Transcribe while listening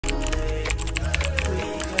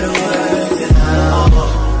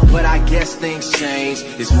But I guess things change.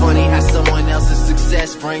 It's funny how someone else's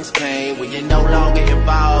success brings pain. When you're no longer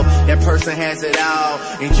involved, that person has it all,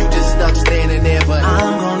 and you just stuck standing there. But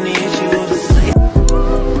I'm gonna need you to say.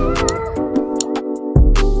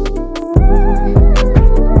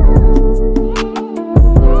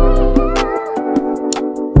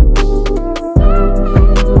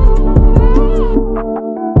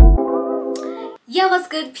 Yo, what's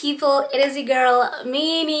good, people? It is your girl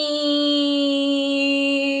Minnie.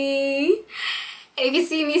 If you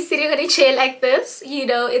see me sitting on a chair like this, you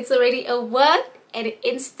know it's already a what? An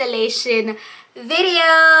installation video.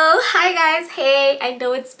 Hi guys, hey, I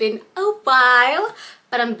know it's been a while,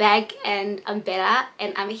 but I'm back and I'm better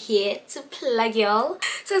and I'm here to plug y'all.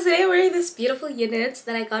 So today I'm wearing this beautiful unit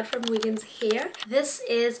that I got from Wiggins Hair. This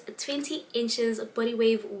is a 20 inches body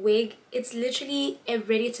wave wig. It's literally a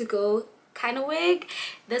ready to go kind of wig.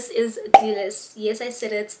 This is glueless. Yes, I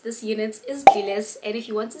said it. This unit is glueless, and if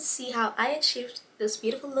you want to see how I achieved this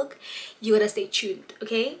beautiful look, you gotta stay tuned.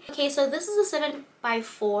 Okay, so this is a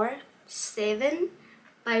 7x4. This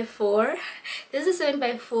is a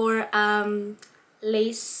 7x4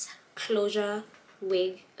 lace closure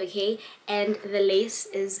wig. Okay, and the lace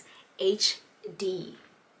is HD.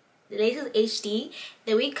 The lace is HD.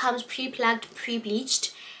 The wig comes pre-plucked,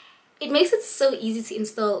 pre-bleached. It makes it so easy to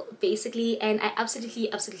install basically, and I absolutely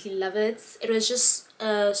love it. It was just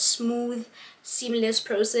a smooth, seamless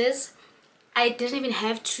process. I didn't even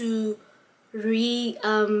have to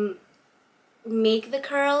make the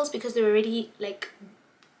curls because they were already like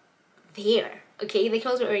there. Okay, the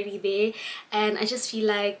curls were already there, and I just feel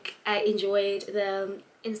like I enjoyed the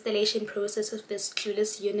installation process of this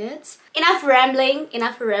Glueless unit. Enough rambling.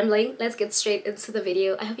 Let's get straight into the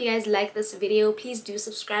video. I hope you guys like this video. Please do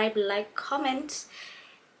subscribe, like, comment,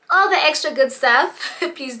 all the extra good stuff.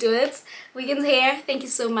 Please do it. Wiggins Hair, thank you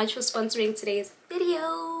so much for sponsoring today's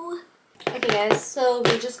video. Okay guys, so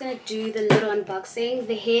we're just gonna do the little unboxing.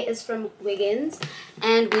 The hair is from Wiggins,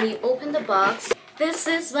 and when you open the box, this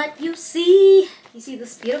is what you see. You see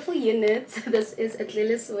this beautiful unit. This is a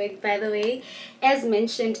glueless wig, by the way. As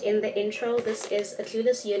mentioned in the intro, this is a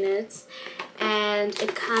glueless unit, and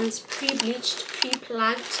it comes pre-bleached,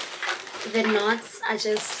 pre-plucked. The knots are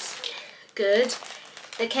just good.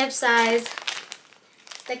 The cap size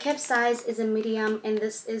is a medium, and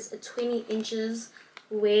this is a 20 inches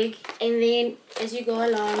wig. And then as you go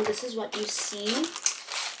along, this is what you see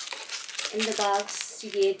in the box. You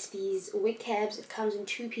get these wig caps. It comes in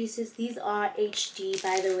 2 pieces. These are HD,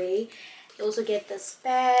 by the way. You also get this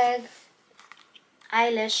bag,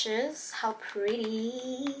 eyelashes, how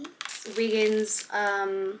pretty, Wiggins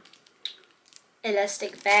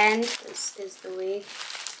elastic band. This is the wig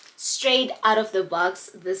straight out of the box.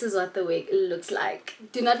 This is what the wig looks like.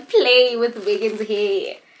 Do not play with Wiggins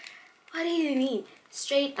hair. What do you mean?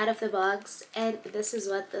 Straight out of the box, and this is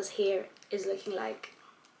what this hair is looking like.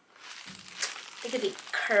 Look at the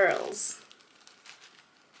curls.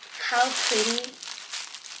 How pretty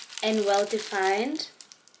and well defined.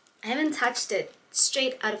 I haven't touched it.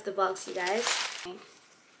 Straight out of the box, you guys.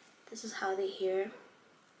 This is how the hair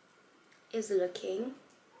is looking.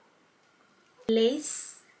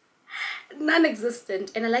 Lace,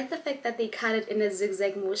 non-existent. And I like the fact that they cut it in a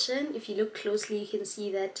zigzag motion. If you look closely, you can see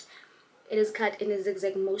that it is cut in a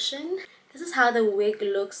zigzag motion. This is how the wig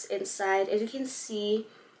looks inside. As you can see,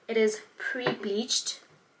 it is pre-bleached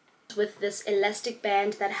with this elastic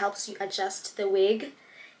band that helps you adjust the wig,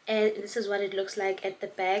 and this is what it looks like at the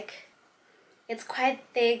back. It's quite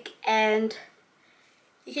thick, and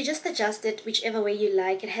you can just adjust it whichever way you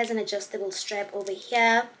like. It has an adjustable strap over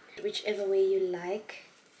here, whichever way you like.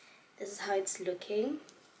 This is how it's looking.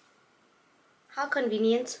 How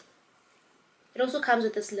convenient. It also comes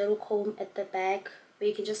with this little comb at the back where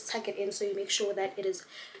you can just tuck it in, so you make sure that it is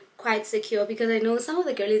quite secure, because I know some of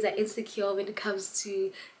the girlies are insecure when it comes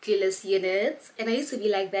to glueless units, and I used to be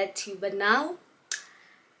like that too, but now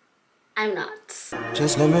I'm not.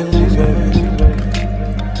 Just let me leave, baby.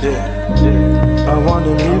 Yeah, I want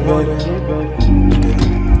to leave, baby.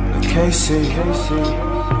 Yeah. Casey,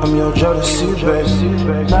 I'm your jealousy,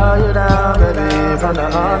 baby. Now you're down, baby, from the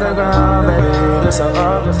underground, baby. There's a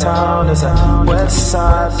uptown, there's a west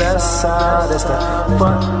side, best side. There's the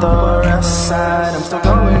front, the rest side. I'm still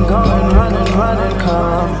going, running,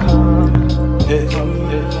 come. Yeah.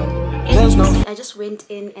 There's no. I just went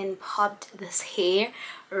in and popped this hair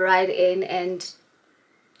right in, and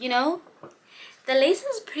you know, the lace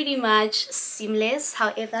is pretty much seamless.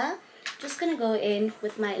 However, just gonna go in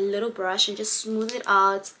with my little brush and just smooth it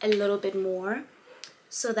out a little bit more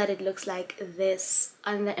so that it looks like this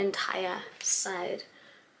on the entire side.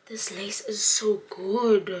 This lace is so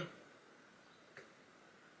good.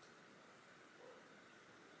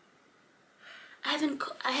 I haven't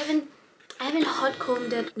hot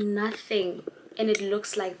combed it, nothing, and it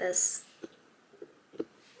looks like this.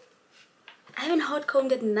 I haven't hot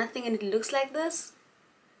combed it, nothing, and it looks like this.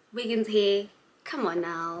 Wiggins Hair, come on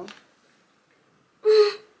now.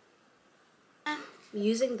 I'm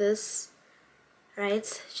using this,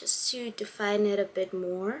 right, just to define it a bit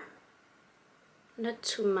more. Not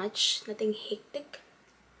too much, nothing hectic.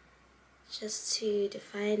 Just to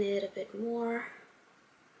define it a bit more.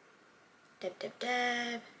 Dab, dab,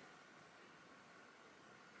 dab.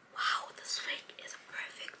 Wow, this wig is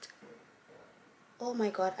perfect. Oh my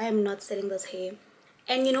god, I am not selling this hair.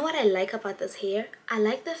 And you know what I like about this hair? I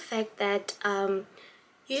like the fact that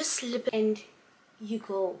you just slip it and you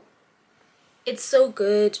go. It's so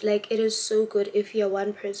good. Like, it is so good if you're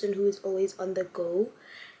one person who is always on the go.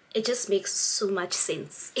 It just makes so much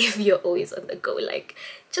sense if you're always on the go. Like,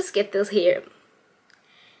 just get this hair.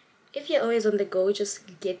 If you're always on the go,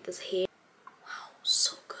 just get this hair. Wow,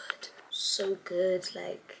 so good. So good.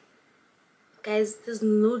 Like, guys, there's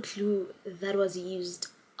no glue that was used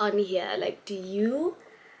on here. Like, do you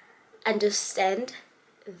understand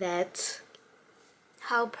that?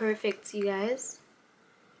 How perfect, you guys.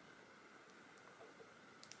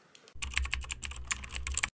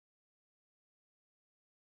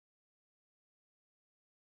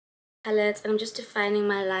 Palettes, and I'm just defining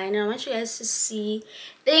my line, and I want you guys to see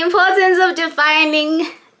the importance of defining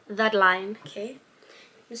that line. Okay,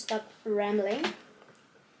 let me stop rambling.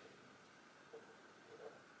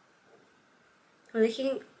 I'm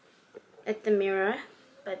looking at the mirror,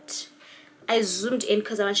 but I zoomed in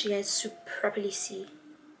because I want you guys to properly see.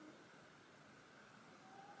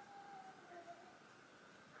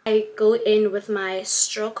 I go in with my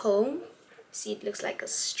straw comb. See, it looks like a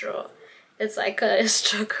straw. It's like a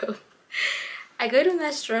straw comb. I go to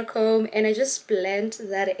my straw comb and I just blend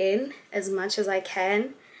that in as much as I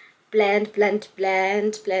can. Blend, blend,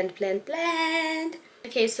 blend, blend, blend, blend.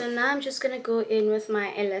 Okay, so now I'm just gonna go in with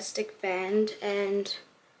my elastic band and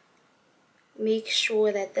make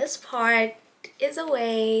sure that this part is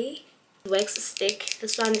away. Wax stick.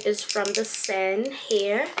 This one is from the Sen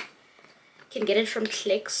Hair. You can get it from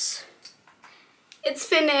Clicks. It's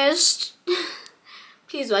finished.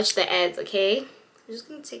 Please watch the ads, okay? I'm just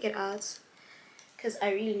gonna take it out because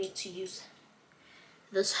I really need to use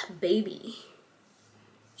this baby.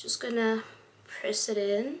 Just gonna press it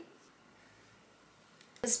in.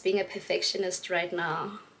 Just being a perfectionist right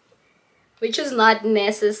now, which is not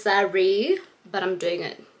necessary, but I'm doing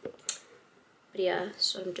it. But yeah,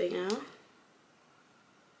 that's what I'm doing now.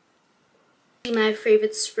 My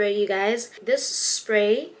favorite spray, you guys. This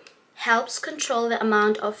spray helps control the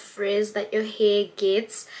amount of frizz that your hair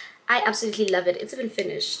gets. I absolutely love it. It's even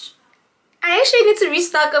finished. I actually need to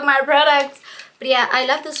restock on my products. But yeah, I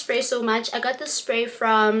love this spray so much. I got this spray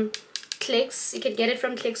from Clicks. You can get it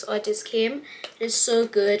from Clicks or Discam. It's so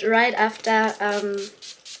good. Right after oh,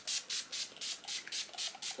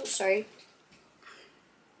 sorry.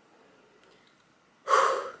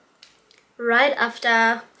 Right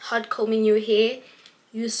after hot combing your hair,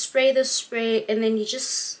 you spray the spray and then you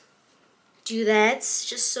just do that,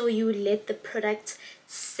 just so you let the product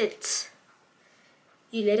sit.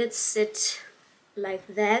 You let it sit like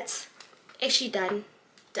that. Actually done.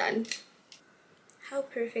 How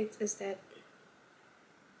perfect is that?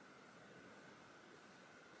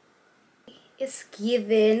 It's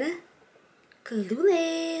given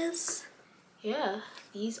Glueless. Yeah,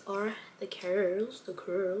 these are the curls.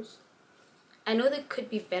 I know they could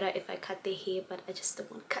be better if I cut the hair, but I just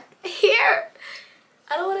don't want to cut the hair.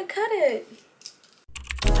 I don't want to cut it.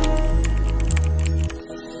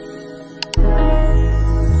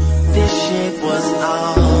 This shit was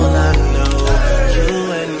all I knew.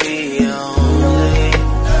 You and me only.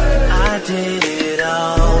 I did it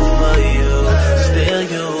all for you. Still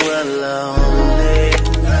you were lonely.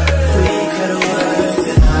 We could've worked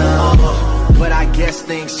it out, but I guess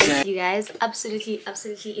things changed. You guys, absolutely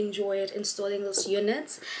enjoyed installing those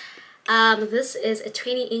units. This is a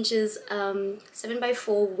 20 inches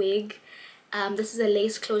 7x4 wig. This is a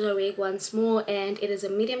lace closure wig once more, and it is a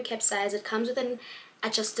medium cap size. It comes with an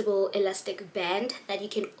adjustable elastic band that you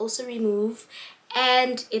can also remove,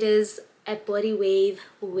 and it is a body wave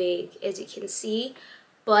wig. As you can see,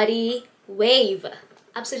 body wave.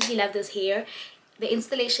 Absolutely love this hair. The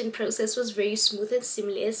installation process was very smooth and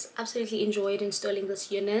seamless. Absolutely enjoyed installing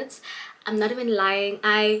this unit. I'm not even lying.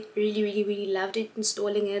 I really loved it,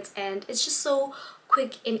 installing it, and it's just so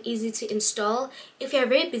quick and easy to install. If you're a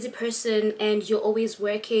very busy person and you're always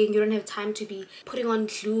working, you don't have time to be putting on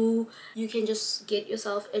glue, you can just get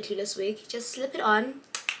yourself a glueless wig. Just slip it on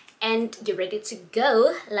and you're ready to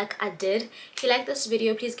go, like I did. If you like this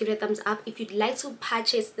video, please give it a thumbs up. If you'd like to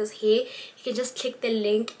purchase this hair, you can just click the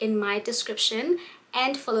link in my description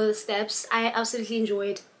and follow the steps. I absolutely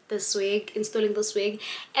enjoyed this wig, installing this wig,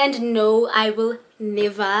 and no, I will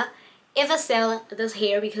never ever sell this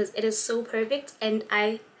hair because it is so perfect and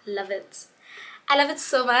I love it. I love it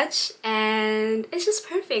so much and it's just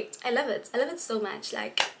perfect. I love it. I love it so much.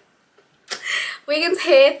 Like, Wiggins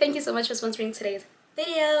Hair, thank you so much for sponsoring today's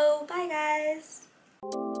video. Bye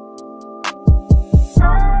guys.